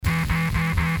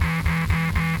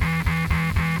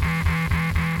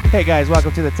Hey guys,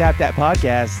 welcome to the Tap That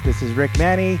Podcast. This is Rick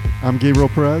Manny. I'm Gabriel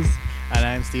Perez. And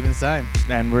I'm Steven Stein.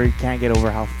 And we can't get over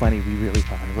how funny we really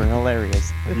are. We're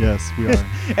hilarious. Yes, we are.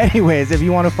 Anyways, if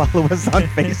you want to follow us on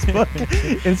Facebook,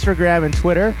 Instagram, and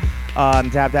Twitter on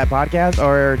Tap That Podcast,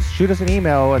 or shoot us an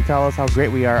email and tell us how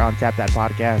great we are on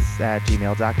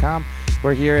tapthatpodcast@gmail.com.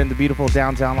 We're here in the beautiful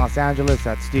downtown Los Angeles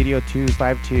at Studio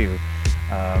 252.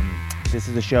 This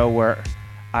is a show where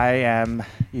I am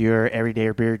your everyday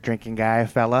beer drinking guy,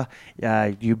 fella.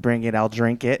 You bring it, I'll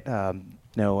drink it.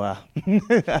 No,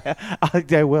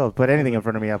 I will put anything in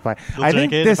front of me. I'll fine. I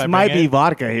think this might be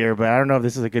vodka here, but I don't know if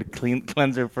this is a good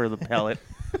cleanser for the palate.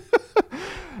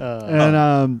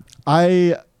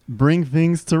 I bring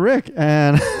things to Rick,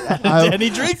 and and he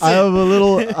drinks I it. have a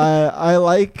little. I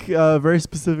like very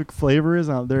specific flavors.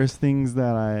 There's things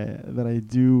that I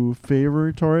do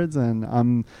favor towards,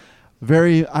 and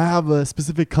I have a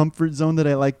specific comfort zone that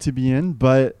I like to be in,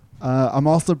 but I'm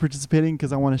also participating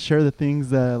because I want to share the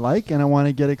things that I like, and I want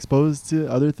to get exposed to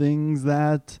other things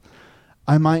that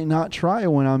I might not try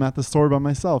when I'm at the store by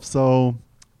myself. So,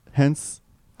 hence,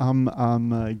 I'm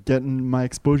getting my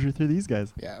exposure through these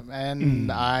guys. Yeah,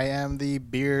 and I am the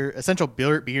essential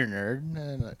beer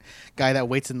nerd, guy that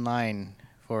waits in line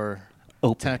for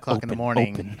 10 o'clock in the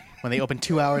morning when they open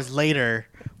 2 hours later,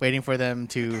 waiting for them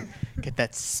to get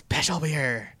that special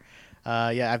beer.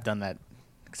 Yeah, I've done that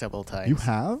several times. You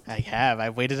have? I have.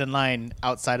 I've waited in line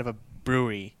outside of a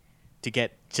brewery to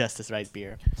get just this right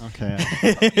beer. Okay.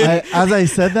 As I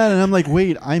said that, and I'm like,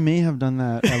 wait, I may have done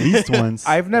that at least once.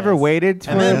 I've never waited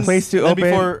for a place to open.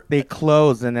 Before they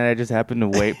close, and then I just happened to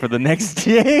wait for the next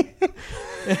day.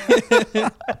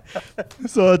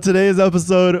 So today's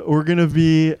episode, we're going to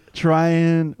be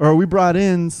we brought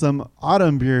in some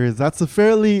autumn beers. That's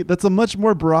a much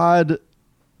more broad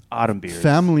Autumn beers.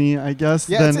 family, I guess,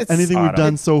 Yeah, than it's anything we've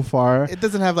done so far. It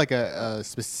doesn't have like a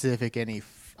specific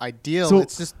ideal. So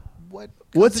it's just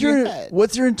what's your head.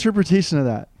 what's your interpretation of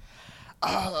that?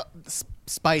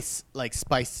 Spiced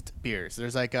beers.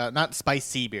 There's not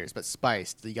spicy beers, but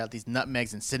spiced. You got these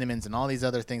nutmegs and cinnamons and all these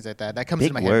other things like that. That comes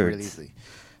Big into my head really easily.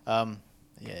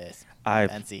 Yes.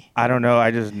 Fancy. I don't know.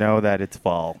 I just know that it's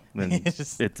fall and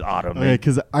it's autumn. Okay,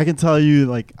 because I can tell you,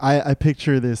 like, I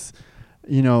picture this,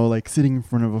 like sitting in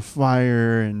front of a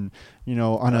fire and,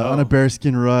 on a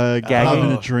bearskin rug,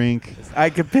 having a drink. I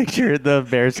could picture the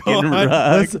bearskin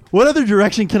rug. What other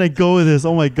direction can I go with this?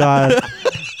 Oh my God.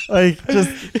 Like, He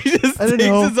just I don't takes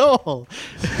know. his all.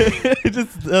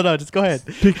 Just go ahead.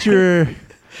 Picture,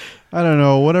 I don't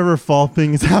know, whatever fall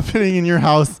thing is happening in your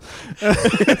house.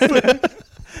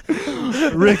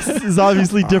 Rick's is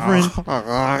obviously different.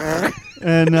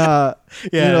 And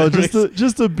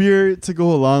just a beer to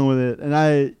go along with it,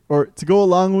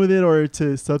 or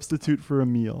to substitute for a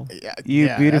meal. Yeah, You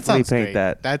beautifully that paint great.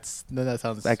 that. That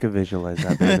sounds. I could visualize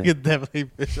that. I Baby. could definitely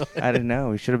visualize. I didn't know.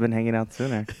 We should have been hanging out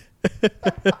sooner.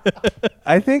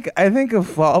 I think of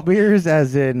fall beers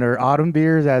or autumn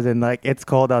beers as in, like, it's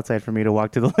cold outside for me to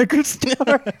walk to the liquor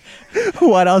store.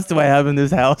 What else do I have in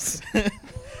this house?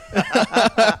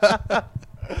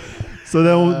 So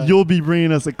then you'll be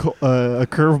bringing us a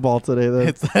curveball today.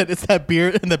 It's that beer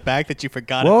in the back that you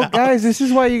forgot Well, about. guys, this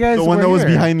is why you guys The one were that was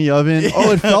here. behind the oven.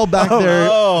 Oh, it fell back there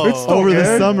It's still over the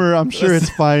good. summer. I'm sure it's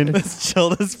fine. Let's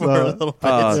chill this for a little bit.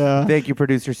 Yeah. Thank you,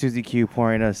 producer Susie Q,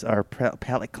 pouring us our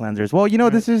palate cleansers. Well,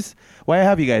 this is why I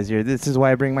have you guys here. This is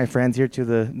why I bring my friends here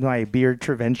to my beer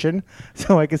intervention,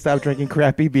 so I can stop drinking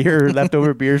crappy beer or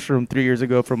leftover beers from 3 years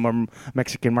ago from our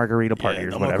Mexican margarita party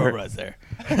or whatever. More Cobras there.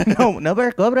 no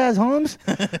more cobras, Holmes.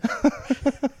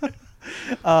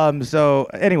 So,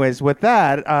 anyways, with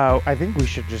that, I think we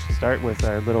should just start with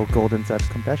our little golden set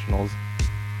confessionals.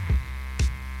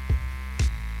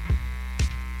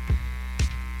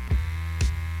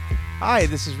 Hi,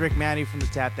 this is Rick Manny from the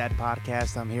Tap That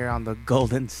Podcast. I'm here on the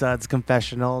Golden Suds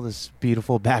Confessional, this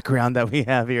beautiful background that we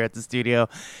have here at the studio.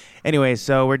 Anyway,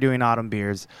 so we're doing autumn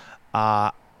beers.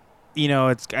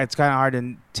 It's kind of hard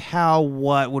to tell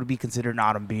what would be considered an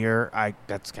autumn beer.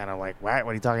 That's kind of like, what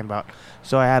are you talking about?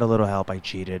 So I had a little help. I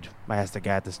cheated. I asked the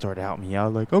guy at the store to help me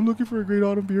out. Like, I'm looking for a great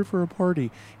autumn beer for a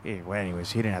party.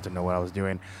 Anyways, he didn't have to know what I was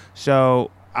doing. So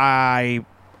I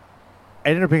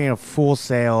ended up picking a Full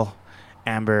Sail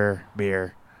amber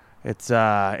beer. It's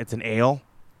an ale,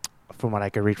 from what I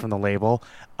could read from the label.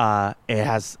 It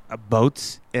has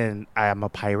boats, and I am a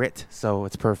pirate, so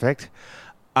it's perfect.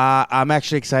 I'm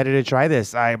actually excited to try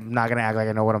this. I'm not gonna act like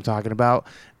I know what I'm talking about.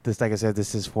 Like I said,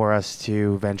 this is for us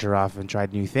to venture off and try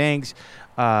new things.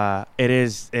 It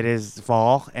is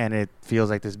fall, and it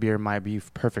feels like this beer might be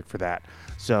perfect for that.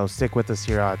 So stick with us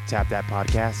here on Tap That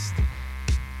Podcast.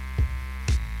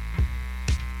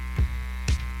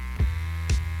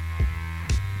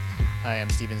 I am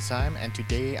Steven Syme, and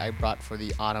today I brought for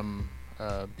the autumn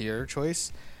beer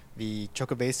choice the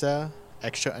Chocobesa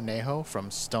Extra Anejo from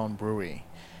Stone Brewery.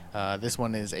 This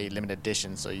one is a limited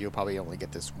edition, so you'll probably only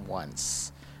get this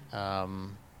once.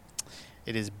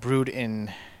 It is brewed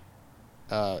in...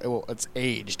 it's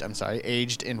aged.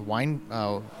 Aged in wine,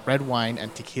 red wine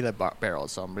and tequila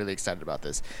barrels. So I'm really excited about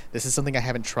this. This is something I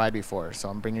haven't tried before, so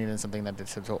I'm bringing in something that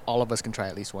so all of us can try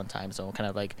at least one time. So I'm kind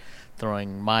of like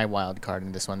throwing my wild card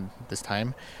in this one this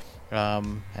time,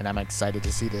 and I'm excited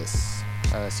to see this,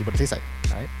 see what it tastes like.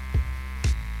 All right.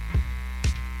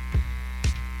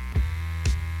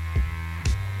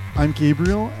 I'm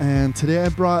Gabriel, and today I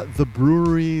brought the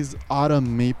brewery's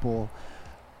Autumn Maple.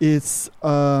 It's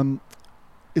a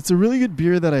really good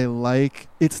beer that I like.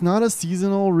 It's not a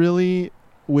seasonal, really,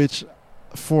 which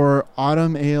for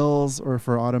autumn ales or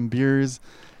for autumn beers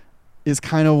is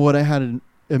kind of what I had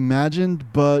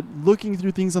imagined. But looking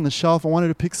through things on the shelf, I wanted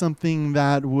to pick something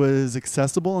that was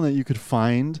accessible and that you could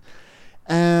find,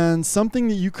 and something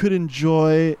that you could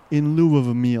enjoy in lieu of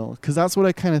a meal, because that's what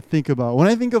I kind of think about. When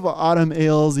I think of autumn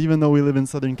ales, even though we live in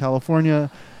Southern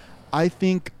California, I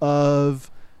think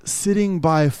of sitting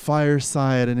by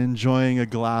fireside and enjoying a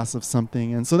glass of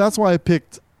something. And so that's why I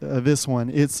picked this one.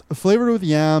 It's flavored with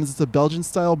yams. It's a Belgian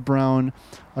style brown.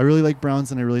 I really like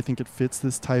browns, and I really think it fits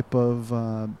this type of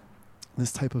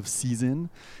season.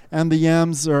 And the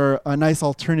yams are a nice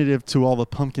alternative to all the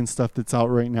pumpkin stuff that's out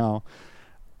right now.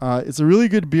 It's a really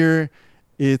good beer.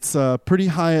 It's pretty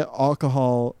high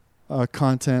alcohol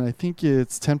content. I think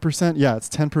it's 10%. Yeah, it's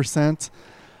 10%.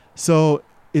 So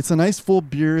it's a nice full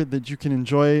beer that you can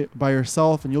enjoy by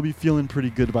yourself, and you'll be feeling pretty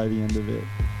good by the end of it.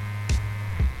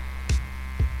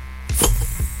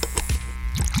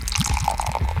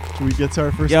 Should we get to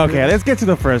our first? Yeah, beer? okay, let's get to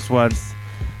the first ones.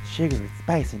 Sugar and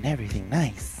spice and everything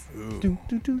nice. Ooh,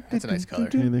 that's a nice color.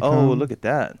 Here they Oh, come. look at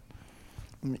that.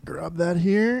 Let me grab that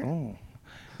here. Oh.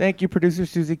 Thank you, producer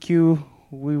Susie Q.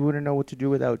 We wouldn't know what to do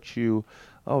without you.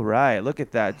 All right, look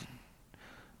at that.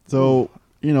 So,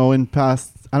 in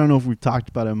past, I don't know if we've talked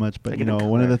about it much, but, Look at the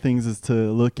one of color. the things is to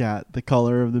look at the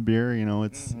color of the beer.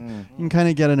 It's Mhm. you can kind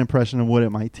of get an impression of what it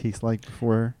might taste like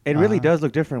before. It really does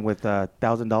look different with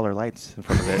 $1,000 lights in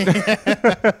front of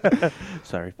it.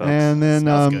 Sorry, folks. And then,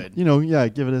 Smells good.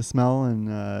 give it a smell,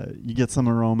 and you get some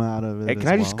aroma out of it. Hey, can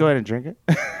I just go ahead and drink it?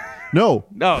 No.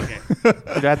 No, okay. Do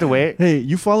I have to wait? Hey,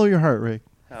 you follow your heart, Rick.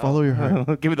 Follow your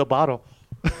heart. Give me the bottle.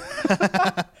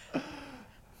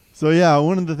 So yeah,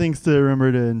 one of the things to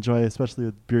remember to enjoy, especially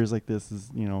with beers like this,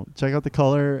 is check out the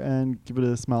color and give it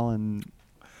a smell, and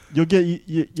you'll get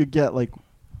you get like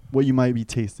what you might be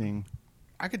tasting.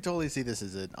 I could totally see this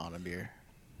as an autumn beer.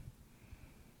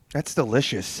 That's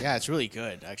delicious. Yeah, it's really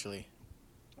good, actually.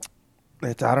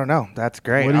 I don't know. That's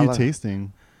great. What are you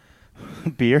tasting?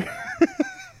 Beer.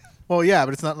 Well, yeah,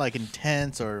 but it's not like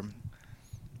intense, or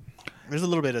there's a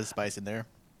little bit of spice in there.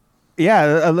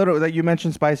 Yeah, a little. That you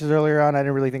mentioned spices earlier on. I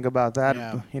didn't really think about that.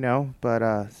 Yeah. But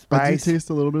I do spice. taste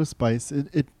a little bit of spice.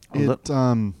 A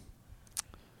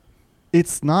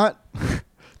It's not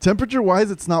temperature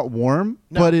wise. It's not warm,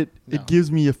 No, but it no.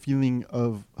 gives me a feeling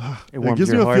of It it warms gives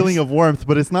your me a hearts. feeling of warmth.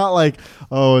 But it's not like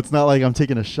I'm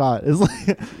taking a shot. It's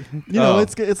like Oh.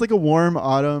 it's like a warm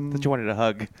autumn That you wanted a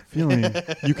hug. feeling.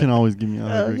 You can always give me a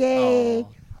hug. Rick. Oh.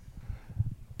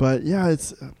 But yeah,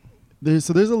 it's there's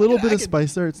a little I bit of could-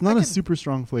 spice there. It's not I a could- super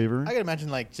strong flavor. I can imagine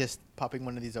like just popping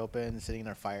one of these open, sitting in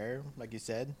our fire, like you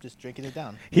said, just drinking it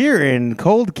down. Here in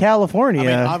cold California. I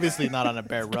mean, obviously not on a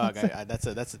bare rug. That's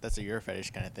a your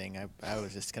fetish kind of thing. I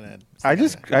was just gonna. I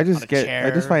just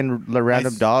find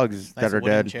random Nice- dogs nice that are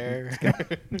wooden dead. Chair.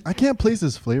 I can't place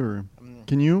this flavor.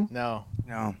 Can you? No,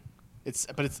 No. it's.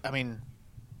 I mean,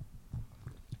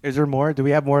 Is there more? Do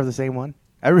we have more of the same one?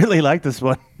 I really like this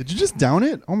one. Did you just down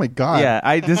it? Oh my god!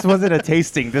 Yeah, this wasn't a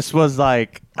tasting. This was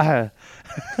like, but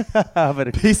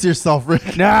Pace yourself,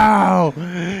 Rick. no,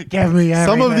 give me everything.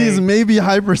 Some of these may be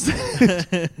high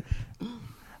percentage.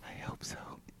 I hope so.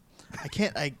 I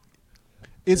can't.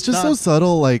 It's just so not-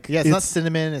 subtle. Like Yeah, it's not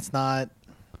cinnamon. It's not.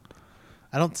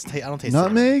 I don't taste nutmeg.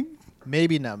 cinnamon.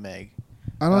 Maybe nutmeg.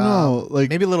 I don't know. Like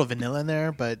maybe a little vanilla in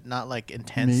there, but not like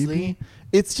intensely. maybe.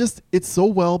 It's so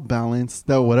well balanced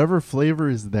that whatever flavor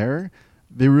is there,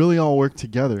 they really all work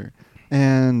together.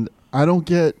 And I don't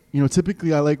get,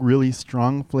 typically I like really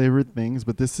strong flavored things,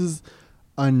 but this is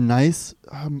a nice,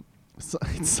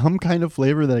 some kind of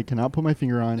flavor that I cannot put my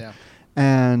finger on. Yeah.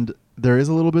 And there is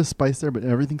a little bit of spice there, but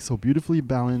everything's so beautifully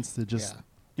balanced. It just, Yeah.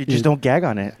 You just don't gag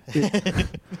on it.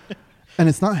 and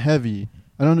it's not heavy.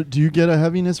 I don't know. Do you get a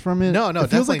heaviness from it? No, It feels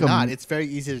definitely like not. It's very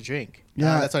easy to drink.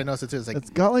 Yeah. That's what I noticed too. It's like it's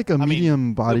got like a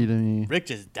medium body to me. Rick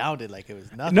just downed it like it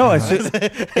was nothing. No,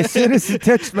 as soon as it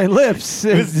touched my lips,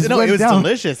 it was went down.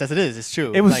 delicious as it is. It's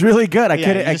true. It was Like, really good. I yeah,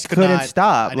 couldn't. you I just could couldn't not-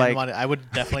 stop. I Like didn't want it. I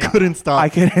would definitely Couldn't stop. I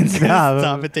couldn't stop.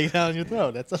 stop and take it down your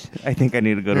throat. That's I think I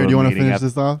need to go Here, to do you a want to meeting. finish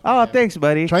this off? Oh, thanks,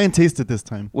 buddy. Try and taste it this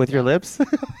time. With your lips.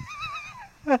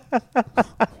 I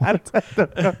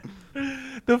don't know.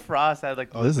 The frost had like.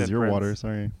 Oh, this is your difference. water.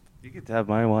 Sorry. You get to have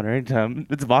my water anytime.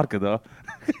 It's vodka though.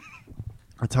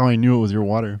 That's how I knew it was your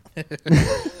water.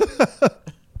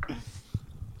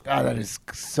 God, that is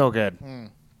so good.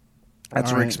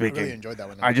 That's All Rick right. speaking. I really enjoyed that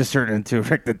one. I just turned into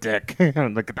Rick the Dick.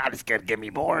 I'm like, that is good. Give me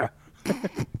more. All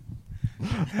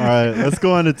right, let's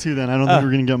go on to 2 then. I don't think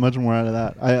we're gonna get much more out of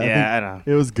that. I think I know.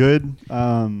 it was good.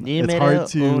 It's hard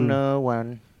to.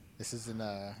 One. This is in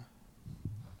Oh,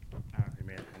 give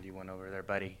me a handy one over there,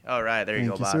 buddy. All right, there you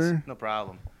Thank go, you, boss. sir. No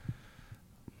problem.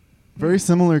 Very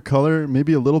similar color,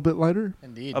 maybe a little bit lighter.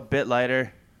 indeed. A bit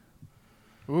lighter.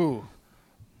 Ooh.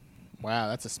 Wow,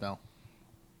 that's a smell.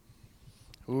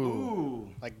 Ooh.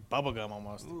 Like bubblegum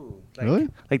almost. Really?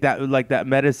 Like that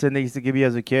medicine they used to give you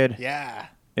as a kid. Yeah.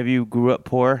 If you grew up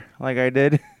poor, like I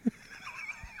did.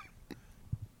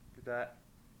 That.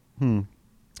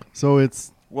 So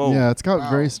it's Whoa. yeah, it's got Wow.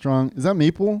 very strong. Is that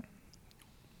maple?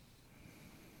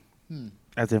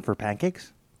 As in for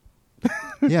pancakes?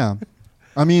 Yeah.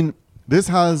 I mean, this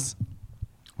has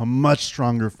a much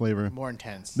stronger flavor. More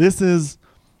intense. This is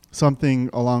something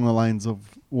along the lines of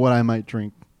what I might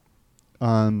drink.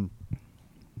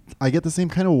 I get the same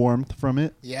kind of warmth from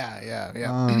it. Yeah.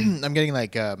 Um, I'm getting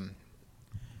like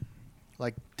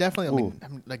definitely. I mean,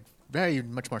 I'm like very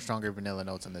much more stronger vanilla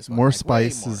notes on this one. More Like,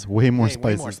 spices, way more Way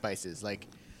more spices. spices. Like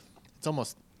it's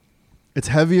almost. It's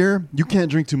heavier. You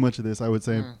can't drink too much of this, I would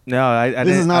say. No, I This is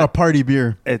didn't- not a party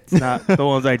beer. It's not the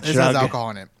ones I This has chug.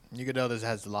 alcohol in it. You could know this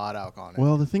has a lot of alcohol in it.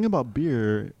 Well, the thing about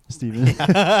beer, Steven.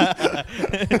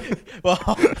 well,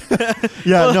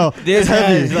 yeah, no. This it's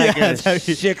heavy. has like Yeah, a it's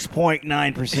heavy.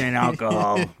 6.9%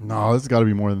 alcohol. No, this has got to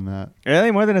be more than that.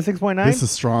 Really? More than a 6.9? This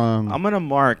is strong. I'm gonna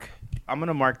mark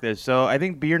this. So I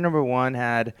think beer number 1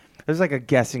 had. This is like a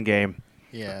guessing game.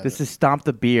 yeah. This is Stomp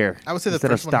the Beer. I would say the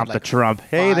instead of first one had Stomp the like Trump.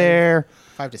 Hey 5 there.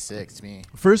 5 to 6 to me.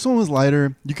 First one was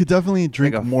lighter. You could definitely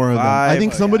drink Like a more of them. 5. I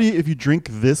think Oh, somebody, yeah. if you drink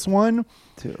this one,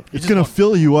 2. it's just going to want-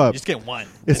 fill you You up. just get one.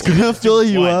 It's going to fill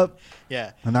you One. up.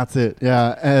 Yeah. And that's it.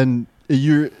 Yeah. And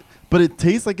but it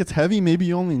tastes like it's heavy. Maybe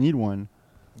you only need one.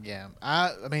 Yeah.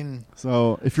 I mean,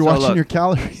 So if you're So watching look. your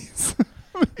calories,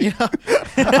 you know,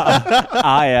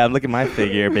 I am. Look at my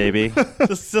figure, baby.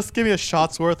 just give me a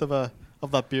shot's worth of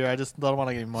that beer. I just don't want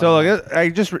to get more. So look,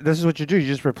 this is what you do. You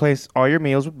just replace all your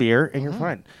meals with beer, and you're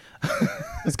fine.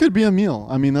 this could be a meal.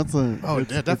 I mean, that's a. Oh,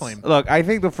 it's- definitely. Look, I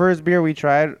think the first beer we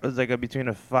tried was like between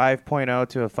a 5.0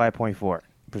 to a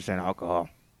 5.4% alcohol.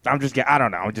 I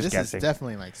don't know. I'm just this guessing. is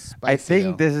definitely like spicy. I think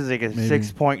though. this is like a Maybe.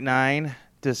 6.9.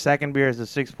 The second beer is a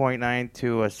 6.9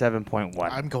 to a 7.1.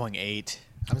 I'm going 8.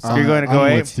 I'm You're solid. going to go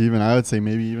I'm 8? with Steven. I would say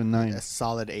maybe even 9. a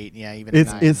solid 8. Yeah, even a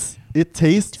 9. It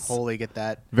tastes Totally get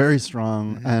that. very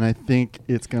strong, and I think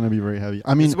it's going to be very heavy.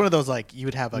 I mean, It's one of those like you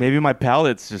would have like. Maybe my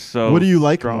palate's just so what do you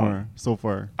like strong. more so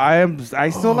far? I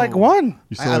still like Oh. one.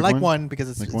 You still I like one because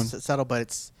it's, Like one? it's subtle, but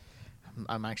it's.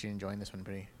 I'm actually enjoying this one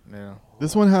pretty. No.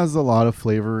 This one has a lot of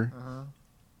flavor, Uh-huh.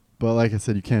 but like I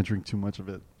said, you can't drink too much of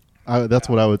it. That's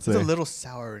what I would say. It's a little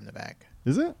sour in the back.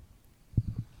 Is it?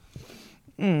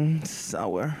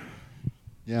 Sour.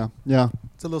 Yeah.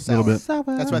 It's a little sour. Little bit. Sour.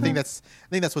 That's why I think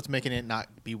that's what's making it not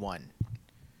be 1.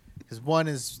 Because one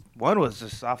is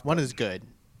just soft. good.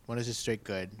 One is just straight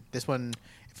good. This one,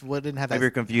 if it didn't have that. If you're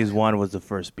confused, 1 was the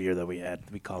first beer that we had.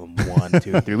 We call them 1,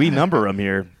 2, 3. We number them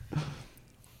here.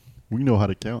 We know how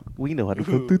to count. We know how to.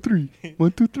 1, 2, 3.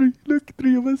 1, 2, 3. Look,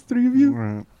 3 of us, 3 of you.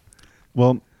 Right.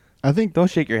 Well, I think Don't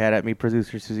shake your head at me,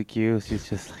 producer Susie Q. She's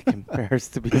just like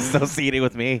embarrassed to be associated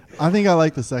with me. I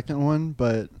like the second one,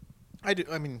 but I do.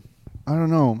 I mean, I don't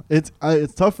know. It's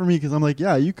tough for me because I'm like,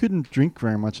 yeah, you couldn't drink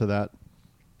very much of that.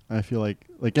 I feel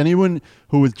like anyone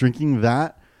who was drinking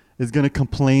that is gonna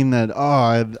complain that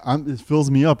it fills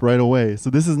me up right away. So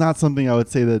this is not something I would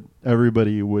say that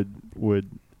everybody would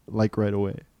like right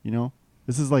away. You know,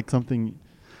 this is like something.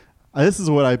 This is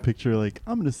what I picture. Like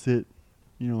I'm gonna sit,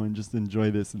 and just enjoy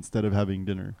this instead of having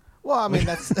dinner. well, I mean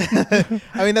that's.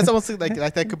 I mean that's almost like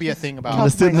that could be a thing about. I'm gonna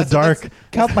sit in the dark.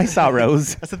 Count my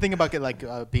sorrows. That's the thing about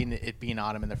being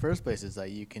autumn in the first place is that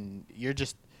you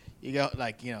go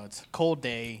like it's a cold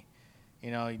day,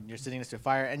 you're sitting next to a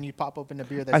fire, and you pop open a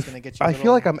beer that's going to get you. I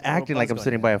feel like I'm acting like I'm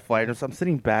sitting by a fire. So I'm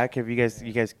sitting back. If you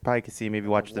guys probably can see, maybe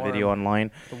watch the video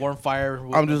online. The warm fire.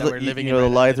 I'm just like, the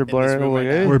lights are blurring. Like,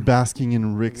 hey. We're basking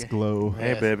in Rick's glow.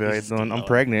 Hey, baby, how you doing? I'm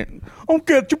pregnant. I'll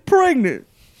get you pregnant.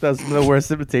 That's the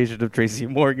worst imitation of Tracy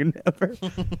Morgan ever.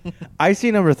 I see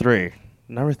number 3.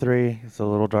 Number 3 is a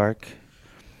little dark.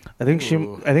 I think she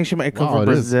might come from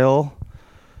Brazil.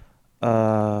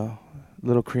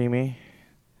 Little creamy.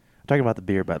 I'm talking about the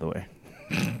beer, by the way.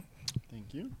 Thank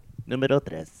you. Número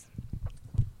 3.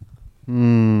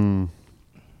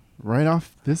 Right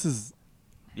off, this is...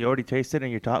 You already tasted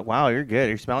and you're talking. Wow, you're good.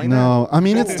 You're smelling that? No, I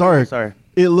mean, it's dark. Sorry.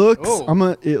 It looks...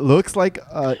 It looks like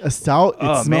a stout.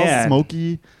 It smells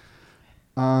smoky.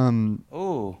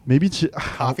 Maybe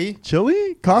coffee?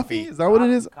 Chili? Coffee? Is that what it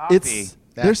is? Coffee.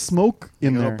 There's smoke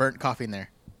in there. A little burnt coffie in there.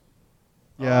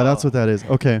 Yeah, that's what that is.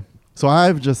 Okay. So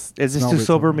I've just... Is this to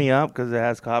sober me up because it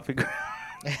has coffee?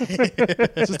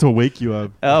 It's just to wake you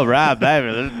up. Oh, right, baby.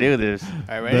 Let's do this. All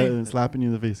right, ready? Slapping you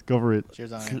in the face. Go for it.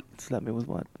 Cheers on it. Slap me with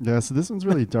what? Yeah, so this one's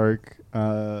really dark.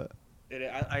 I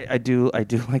do like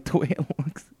the way it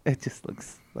looks. It just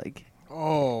looks like...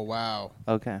 Oh, wow.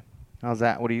 Okay. How's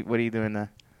that? What are you doing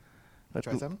there?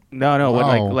 Try some? Wow. No.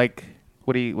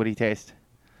 What do you taste?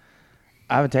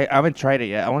 I haven't tried it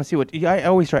yet. I want to see what I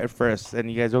always try it first, and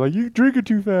you guys are like, you drink it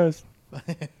too fast.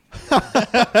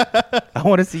 I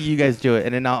want to see you guys do it,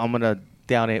 and then I'm gonna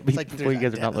down it before you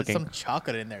guys are not looking. There's some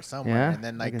chocolate in there somewhere, Yeah? and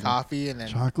then like coffee, and then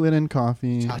Chocolate and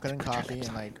coffee. chocolate and coffee,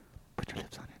 and like Put your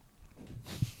lips on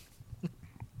it.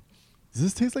 Does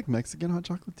this taste like Mexican hot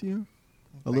chocolate to you?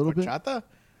 A little bit? horchata?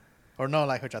 Or no,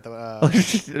 like horchata.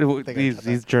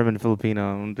 He's German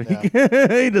Filipino.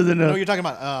 Yeah. He doesn't know. No, you're talking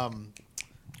about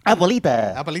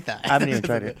Abuelita. abuelita. I haven't even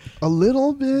tried it. A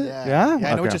little bit? Yeah? I know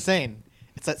what Okay. you're saying.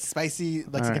 It's that spicy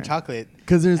Mexican right. chocolate.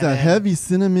 Because there's And that then- heavy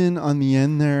cinnamon on the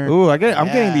end there. Ooh, I'm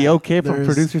getting the okay from There's-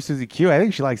 producer Susie Q. I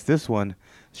think she likes this one.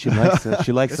 She likes it.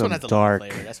 She likes This some one has a dark,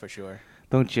 little flavor, that's for sure.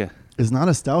 don't you? It's not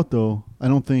a stout, though. I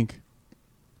don't think.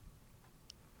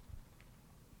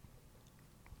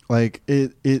 Like,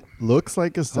 it looks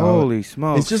like a stout. Holy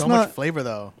smokes! It's just so not... much flavor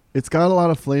though. It's got a lot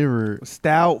of flavor.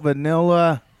 Stout,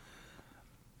 vanilla.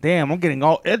 Damn, I'm getting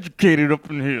all educated up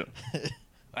in here.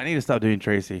 I need to stop doing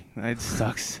Tracy. It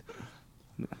sucks.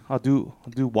 I'll do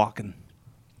walking.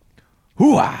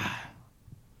 Hoo-ah!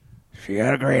 She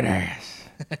had a great ass.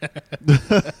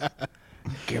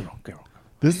 Girl.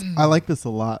 This I like this a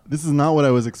lot. This is not what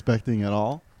I was expecting at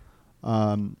all.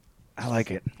 I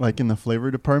like it. Like in the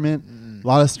flavor department, a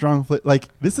lot of strong flavor. Like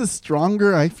this is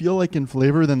stronger, I feel like, in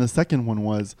flavor than the second one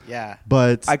was. Yeah.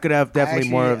 But I could have definitely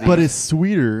more of these. but it's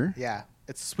sweeter. Yeah.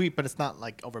 It's sweet, but it's not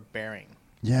like overbearing.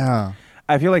 Yeah.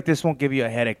 I feel like this won't give you a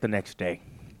headache the next day.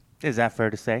 Is that fair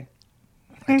to say?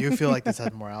 I do feel like this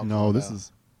has more alcohol. No, this though.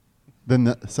 is. Then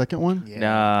the second one. Yeah.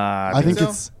 Nah. I think so?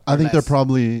 it's. Or I think they're less?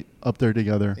 probably up there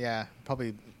together. Yeah,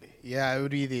 probably. Yeah, it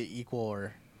would be the equal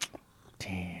or.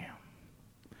 Damn.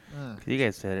 You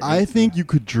guys said it. I think you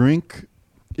could drink,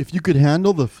 if you could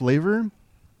handle the flavor,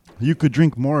 you could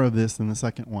drink more of this than the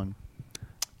second one.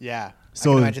 Yeah.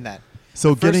 So- I can imagine that.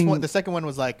 So The first getting one, the second one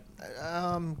was like,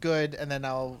 good, and then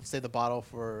I'll save the bottle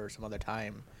for some other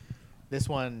time. This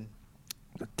one,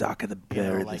 the dark of the You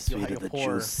know, beer, like, the sweet you'll of the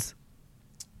pour- juice.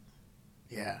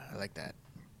 yeah, I like that.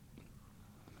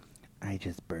 I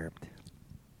just burped.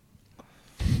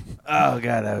 Oh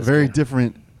god, that was very good.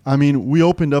 different. I mean, we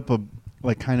opened up a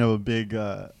kind of a big.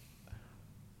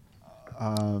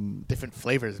 Different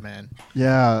flavors, man.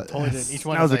 Yeah. Totally did. Each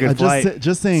one That was a is like, good flight.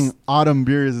 Just saying autumn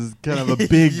beers is kind of a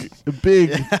big thing.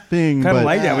 Kind but, of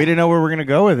like that. We didn't know where we were gonna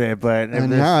go with it, but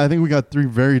And yeah, I think we got three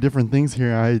very different things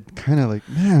here. I kind of like,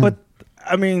 man. but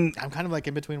I mean, I'm kind of like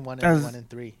in between one As- and 1 and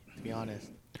 3, to be honest.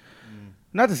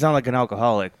 not to sound like an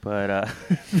alcoholic, but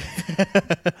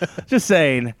just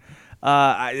saying.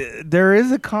 There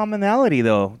is a commonality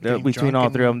though Getting between drunk all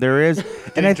and- three of them. There is,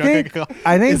 and I Getting think drunk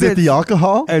and is it the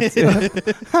alcohol?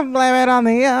 I'm blaming it on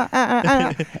the.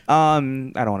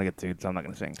 I don't want to get sued, so I'm not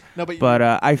gonna sing. No, but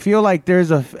I feel like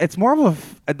it's more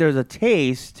of there's a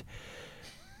taste,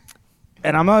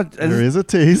 and I'm not. There is a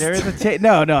taste. There is a taste.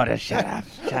 No, just shut up.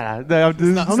 No, I'm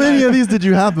just- not How many of these did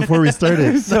you have before we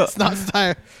started? So- it's not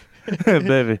style.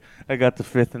 baby, I got the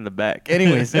fifth in the back.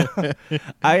 Anyways,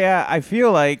 I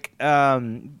feel like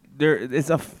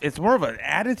it's more of an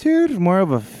attitude, more of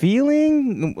a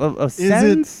feeling, a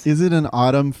sense. Is it an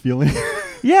autumn feeling?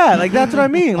 Yeah, like that's what I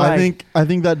mean. Like, I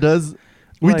think that does.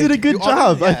 We Like- did a good You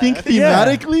job. are- I think yeah.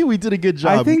 thematically we did a good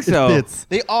job. I think so. It fits.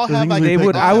 They all The have things like we They picked.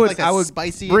 would- all I have, would- like a I would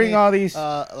spicy bring in it, all these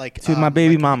like to my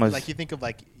baby like, mamas. Like you think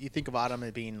of autumn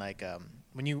as being like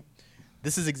when you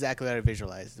this is exactly what I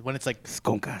visualized. When it's like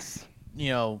Skunkas.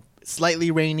 Slightly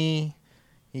rainy,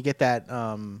 you get that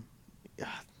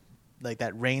like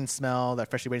that rain smell, that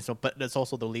freshly rain smell, but it's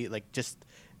also just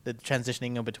the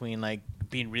transitioning in between like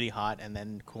being really hot and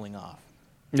then cooling off.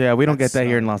 Yeah, we don't get that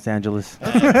here in Los Angeles.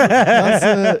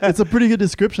 It's a pretty good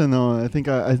description, though. I think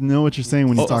I know what you're saying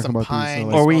when you talk about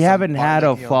these. Or we haven't had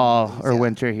a fall or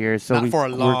winter here, so Not for a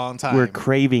long time. We're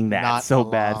craving that Not so for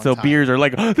a bad. long So time. beers are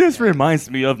like, this reminds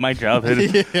me of my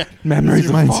childhood memories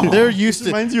of Reminds fall. you- They're used to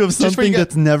reminds you of just for something you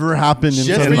that's never happened in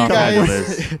just for Southern you California.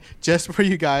 guys, just for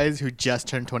you guys who just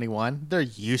turned 21, there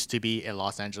used to be a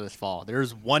Los Angeles fall. There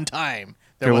was one time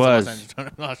there was.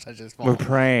 A Los Angeles fall. We're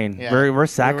praying. Yeah. We're We're hoping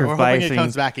sacrificing it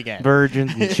comes back again.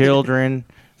 virgins and children,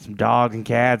 some dogs and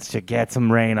cats to get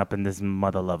some rain up in this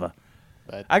mother lover.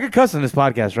 But I could cuss on this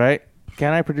podcast, right?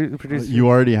 Can I produce? You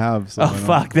already have. So Oh I don't-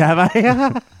 fuck, have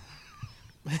I?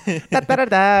 Da, da, da,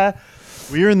 da.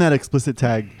 We're in that explicit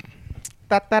tag.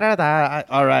 Da, da, da, da.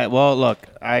 All right. Well, look,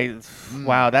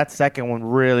 wow, that second one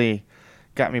really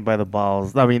got me by the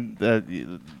balls. I mean,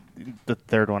 the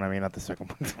third one. I mean, not the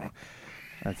second one.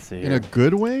 Let's see. In a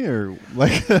good way, or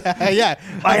like? yeah,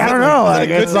 Like, I don't know. Is it a Like,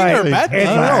 good it's thing like, or a bad thing? it's,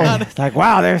 I don't like, know. it's like,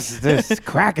 wow, this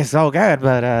crack is so good,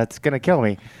 but it's gonna kill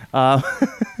me. I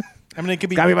mean, it could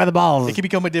be Got me by the balls. It could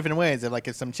become in different ways.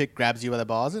 If some chick grabs you by the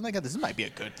balls, and like this might be a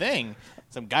good thing.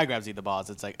 Some guy grabs you by the balls.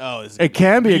 It's like, oh, this is It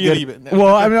can be really a good.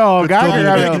 Well, I mean, a guy can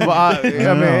grab you.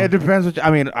 I mean, it depends.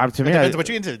 To me, It depends what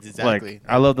you're into. Exactly. Like,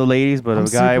 I love the ladies, but I'm if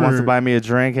a guy wants to super- buy me a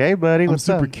drink, hey, buddy, I'm what's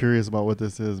super up? curious about what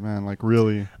this is, man. Like,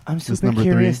 really. I'm This super number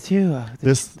curious three. too.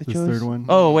 This the third one.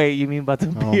 Oh wait, you mean about the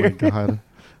Oh beer? my god.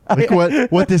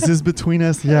 Like what this is between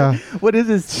us? Yeah. What is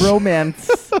this romance?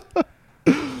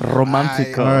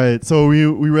 Romantico. All right. So we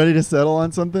ready to settle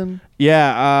on something?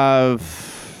 Yeah,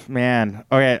 man.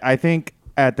 Okay, I think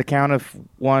at the count of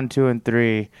 1, 2, and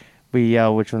 3, we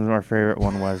yell which one's our favorite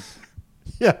one was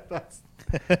Yeah. That's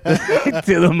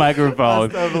to the microphone.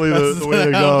 definitely the way to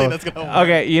I don't go. think that's gonna work.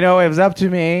 Okay, it was up to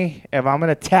me. If I'm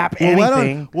gonna tap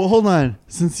anything, hold on.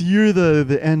 Since you're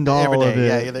the end all Every of day,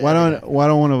 yeah, it, you're the why every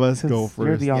don't one of us since go you're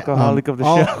first? the alcoholic of the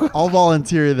I'll, show. I'll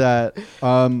volunteer that.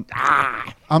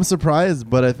 I'm surprised,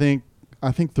 but I think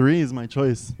 3 is my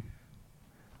choice.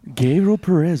 Gabriel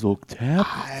Perez will tap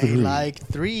I 3. like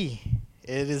 3.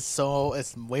 It's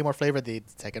way more flavor. The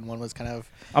second one was kind of.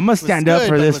 I'm gonna stand was up good,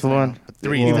 for but this it wasn't one, enough. But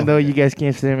 3, even though you guys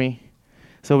can't see me.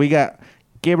 So we got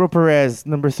Gabriel Perez,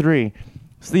 number 3.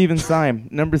 Steven Syme,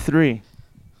 number 3.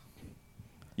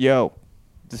 Yo,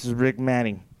 this is Rick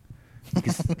Manning.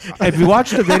 If you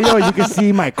watch the video, you can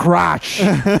see my crotch.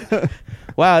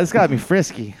 Wow, this got me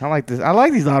frisky. I like this. I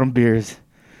like these autumn beers.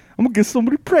 I'm gonna get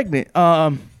somebody pregnant.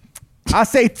 I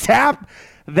say tap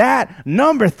that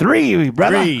number 3,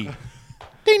 brother. 3.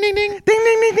 Ding ding ding. Ding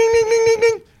ding ding ding ding ding ding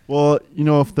ding. Well,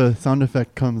 if the sound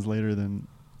effect comes later, then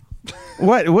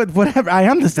Whatever. I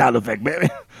am the sound effect, baby.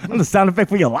 I'm the sound effect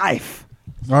for your life.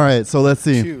 all right. So let's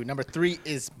see. 2. Number 3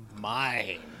 is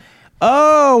mine.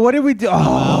 Oh, what did we do?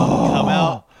 Oh, Come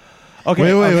out. okay.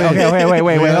 Wait. Wait. We have the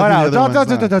other Hold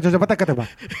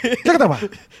on.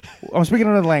 I'm speaking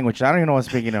another language. I don't even know what I'm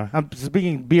speaking of. I'm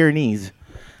speaking Bearnese.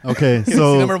 Okay, Let's see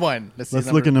so number 1. let's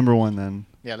look at number 1 then.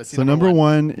 Yeah, let's see. So number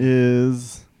 1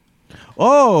 is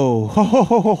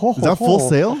Is that Full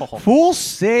Sail? Full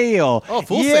Sail. Oh,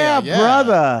 Full yeah, Sail, yeah.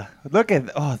 brother. Look at.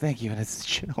 Oh, thank you. It's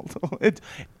chilled. It's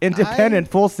independent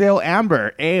Full Sail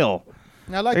Amber Ale.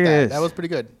 I like Look at that. this. That was pretty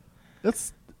good.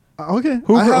 That's okay.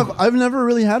 Who- I've never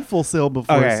really had Full Sail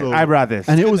before. Okay, so, I brought this.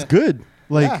 and it was good.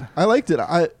 Like Yeah. I liked it.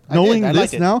 Knowing I this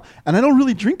liked it. now, and I don't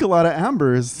really drink a lot of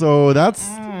ambers, so that's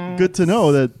good to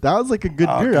know that was like a good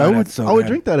Oh, beer. God, I would that's so I would good.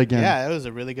 drink that again. Yeah, it was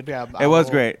a really good beer. It was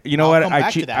great. You know I'll what? come I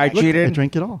back to che- that. I Look, cheated. I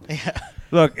drank it all.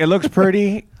 Look, it looks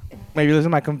pretty. Maybe listen to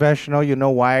my confessional. You know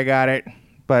why I got it.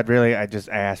 But really, I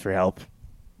asked for help.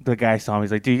 The guy saw me.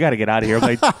 He's like, dude, you got to get out of here. I'm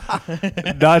like,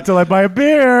 not until I buy a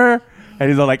beer. And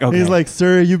he's all like, okay. He's like,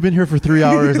 sir, you've been here for 3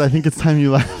 hours. I think it's time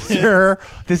you left. sir,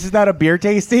 this is not a beer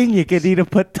tasting. You can need to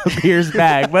put the beers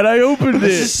back. But I opened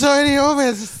It's it. just already over.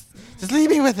 Just leave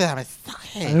me with them. It's I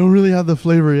okay. don't really have the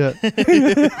flavor yet.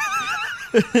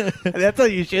 That's how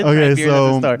you should Okay, try beers at the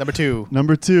so- start. Number 2.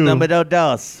 Number 2. Number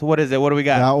dos. What is it? What do we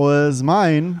got? That was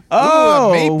mine.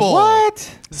 Oh, maple.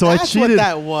 what? So That's I cheated. what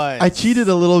that was. I cheated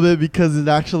a little bit because it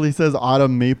actually says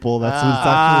autumn maple. That's what it's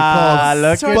Ah,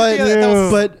 actually look called. at but, you. that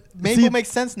was- but Maple see, makes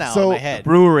sense now so in my head.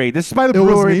 Brewery. This is by the it was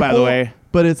brewery, by the maple, way.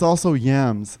 but it's also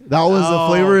yams. That was Oh, a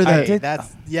flavor okay, that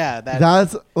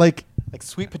that's like like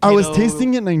sweet potato. I was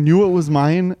tasting it and I knew it was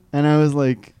mine, and I was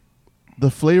like, the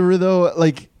flavor though,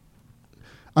 like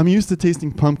I'm used to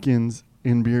tasting pumpkins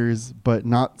in beers, but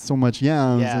not so much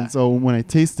yams, Yeah. and so when I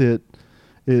taste it,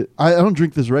 I don't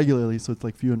drink this regularly, so it's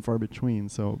like few and far between.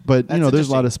 So, but That's there's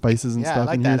a lot interesting. of spices and Yeah, I stuff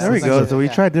like in that. here. That There we was go. nice. So we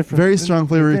Yeah. tried different. Very strong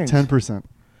flavor, things. 10%.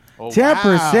 Oh,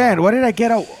 10%. wow. What did I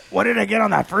get? What did I get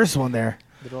on that first one there?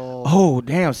 Little, Oh,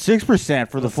 damn,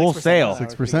 6% for the full 6%, sale. yeah.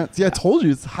 6%. Yeah, I told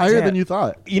you it's higher Yeah. than you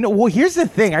thought. You know, well, here's the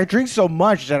thing. I drink so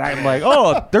much that I'm like,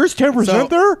 oh, there's 10% So-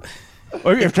 there?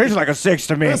 Or it tastes like a 6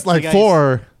 to me. It's like guys-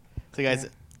 4. So guys,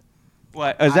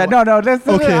 What? Is that? No, that's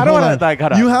Okay, I don't hold want on. to, like,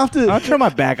 hold on. You have to- I'll turn my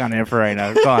back on him for right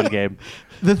now. Go on, Gabe.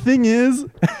 The thing is,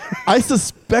 I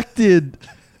suspected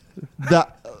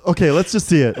that. Okay, let's just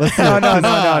see it. Let's see No, it. no, no,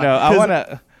 no, no. I 'Cause- want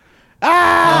to.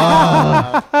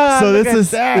 Ah! So Look this at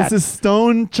is that. this is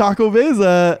Stone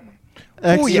Chocoveza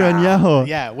Extra yeah. Añejo.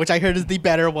 yeah, which I heard is the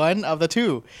better one of the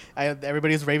two.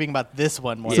 Everybody's raving about this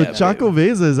one more. So Yeah, than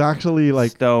Chocoveza is actually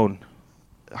like, Stone.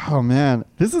 oh man,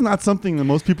 this is not something that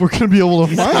most people are going to be able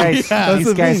to find. Guys, That's these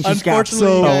the guys thing. just got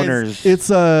Unfortunately, guys- stoners. It's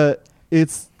If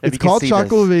you it's can called see this.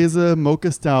 Chocoveza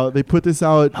Mocha Stout. They put this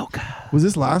out. Was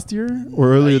this last year or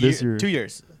earlier this year? 2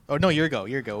 years. Oh no, a year ago.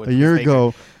 with A year Baker.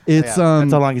 ago. It's Yeah.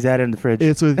 That's how long he's had it in the fridge.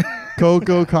 It's with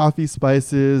cocoa, coffee,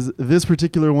 spices. This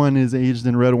particular one is aged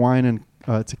in red wine and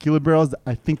tequila barrels.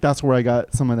 I think that's where I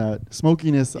got some of that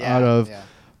smokiness Yeah, out of. yeah.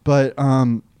 But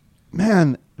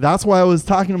man, that's why I was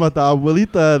talking about the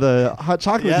abuelita, the hot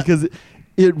chocolate, Yeah. because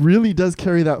it really does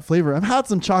carry that flavor. I've had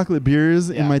some chocolate beers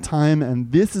Yeah. in my time,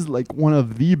 and this is like one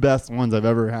of the best ones I've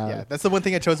ever had. Yeah, that's the one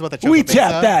thing I chose about the Chocoveza. we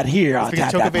tap that here on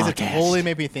Because Tap That Chocoveza Podcast. totally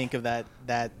made me think of that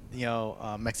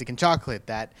Mexican chocolate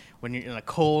that when you're in a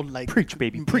cold Preach,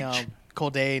 baby, you preach. know,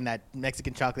 cold day and that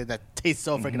Mexican chocolate that tastes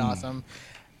so freaking awesome,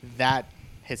 that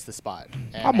hits the spot.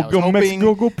 And I'm I going was to go hoping-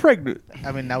 Mexico, go pregnant.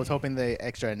 I mean, I was hoping the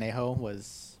extra añejo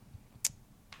was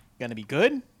gonna be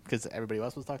good because everybody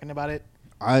else was talking about it.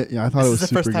 I thought This it was is the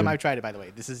super first time good. I've tried it, by the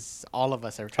way. This is all of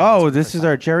us have tried. Oh, for the this first is time.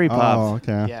 our cherry pops. Oh,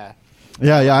 okay. Yeah.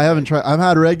 Yeah, I haven't tried. I've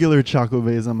had regular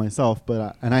Chocoveza myself,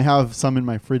 but and I have some in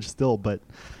my fridge still, but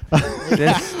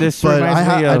This but reminds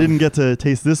me of... I didn't get to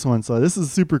taste this one, so this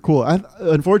is super cool.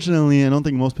 Unfortunately, I don't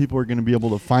think most people are going to be able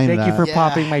to find Thank that. you for Yeah.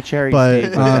 popping my cherry But steak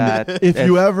with that. if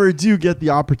you ever do get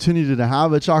the opportunity to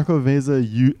have a Chocoveza,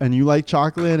 you like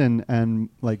chocolate and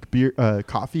like beer,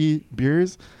 coffee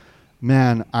beers,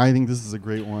 man, I think this is a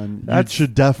great one. You That's-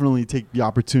 should definitely take the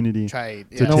opportunity. Try.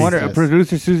 To No taste wonder this.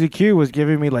 producer Susie Q was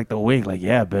giving me like the wink, like,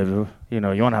 yeah, baby, you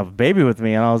want to have a baby with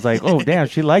me, and I was like, oh damn,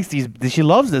 she likes these, she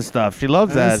loves this stuff, she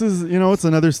loves And that. this is, it's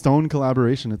another Stone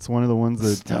collaboration. It's one of the ones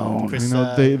that Stone. Chris,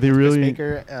 they really,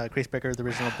 Chris Baker, the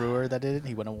original brewer that did it,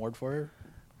 he won an award for it.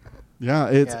 yeah,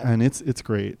 it's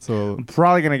great. So I'm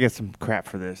probably gonna get some crap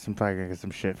for this. I'm probably gonna get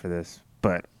some shit for this,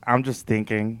 but I'm just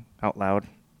thinking out loud.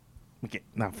 Okay,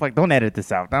 no, fuck! Don't edit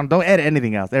this out. Don't edit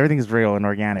anything else. Everything is real and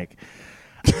organic.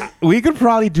 We could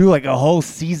probably do like a whole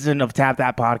season of Tap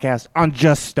That Podcast on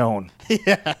just Stone.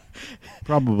 Yeah.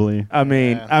 probably. I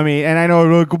mean, and I know,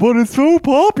 like, but it's so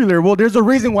popular. Well, there's a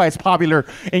reason why it's popular,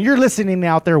 and you're listening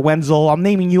out there, Wenzel. I'm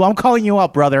naming you. I'm calling you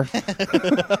out, brother.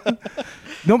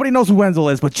 Nobody knows who Wenzel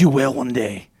is, but you will one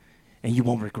day, and you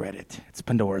won't regret it. It's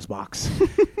Pandora's box.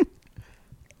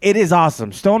 It is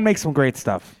awesome. Stone makes some great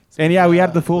stuff. And yeah, we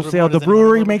had the full little sale. more. The Does anyone want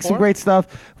brewery more makes some pour? great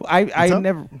stuff. I up?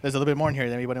 never. There's a little bit more in here.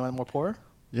 Anybody want more pour?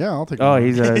 Yeah, I'll take. Oh, one.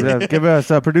 he's give us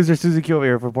producer Susie Q over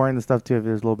here for pouring the stuff too. If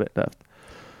there's a little bit left,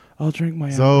 I'll drink my.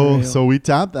 So we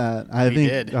tapped that. I We think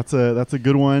did. that's a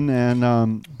good one.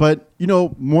 And but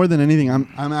more than anything,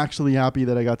 I'm actually happy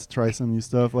that I got to try some new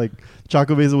stuff. Like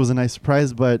Chocoveza was a nice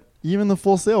surprise, but even the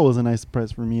full sale was a nice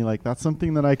surprise for me. Like that's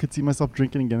something that I could see myself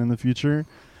drinking again in the future.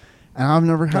 And I've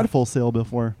never had full sale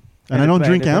before, and I don't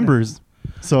drink ambers.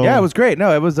 So yeah, it was great.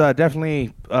 No, it was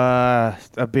definitely a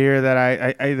beer that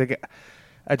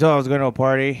I told him I was going to a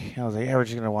party. I was like, yeah, we're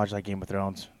just going to watch like Game of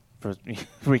Thrones for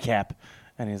recap.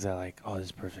 And he's like, oh, this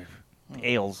is perfect.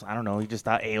 Ales. I don't know. He just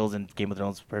thought ales and Game of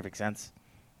Thrones perfect sense.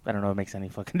 I don't know if it makes any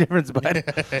fucking difference, but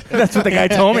that's what the guy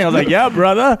told me. I was like, yeah,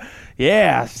 brother.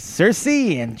 Yeah,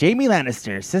 Cersei and Jaime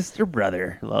Lannister, sister,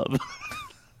 brother, love.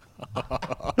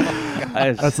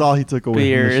 That's all he took away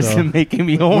Beer from the is show. making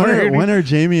me When horny. are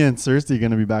Jamie and Cersei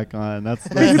going to be back on? That's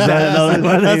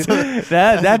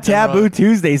that Taboo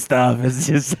Tuesday stuff is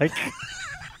just like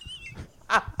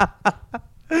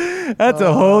that's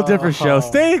a whole different show.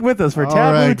 Stay with us for All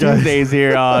Taboo right, guys. Tuesdays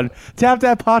here on Tap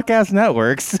That Podcast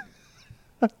Networks.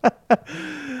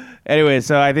 Anyway,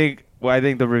 so I think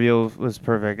the review was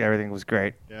perfect. Everything was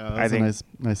great. Yeah, I that's a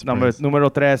think nice numero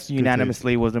surprise. tres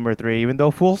unanimously was number 3, even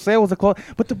though Full Sail was a close.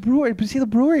 But the brewery,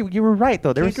 you were right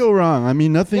though. There Can't was go wrong. I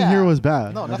mean, nothing Yeah. here was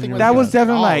bad. No, nothing here was that bad. was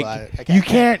definitely Oh, like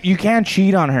I you can't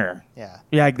cheat on her. Yeah.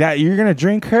 Yeah, like that. You're gonna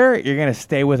drink her. You're gonna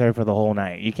stay with her for the whole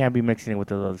night. You can't be mixing it with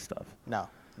the other stuff. No.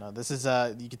 No, this is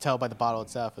you can tell by the bottle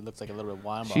itself. It looks like a little bit of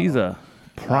wine bottle. She's a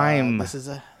prime.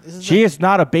 She is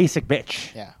not a basic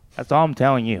bitch. Yeah. That's all I'm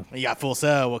telling you. You got full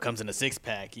sell. What comes in a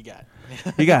 6-pack? You got.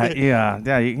 You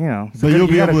know. But you'll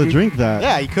be able to drink that.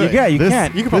 Yeah, you could. You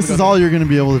can. This is all you're going to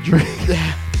be able to drink.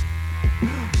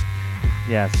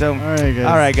 Yeah. So. All right, guys.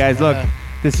 All right, guys. Look,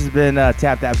 this has been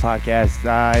Tap That Podcast.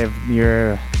 I'm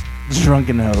your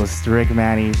drunken host, Rick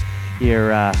Manny.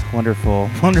 Your wonderful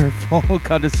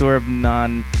connoisseur of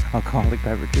non-alcoholic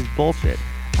beverages. Bullshit.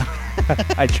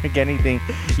 I drink anything.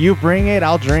 You bring it,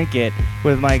 I'll drink it.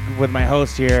 With my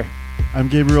host here. I'm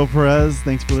Gabriel Perez.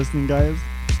 Thanks for listening, guys.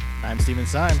 I'm Steven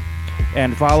Syme.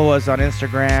 And follow us on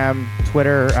Instagram,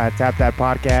 Twitter, Tap That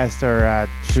Podcast, or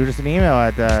shoot us an email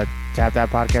at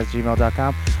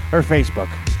tapthatpodcast@gmail.com or Facebook.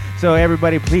 So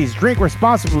everybody, please drink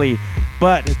responsibly,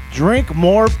 but drink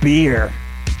more beer.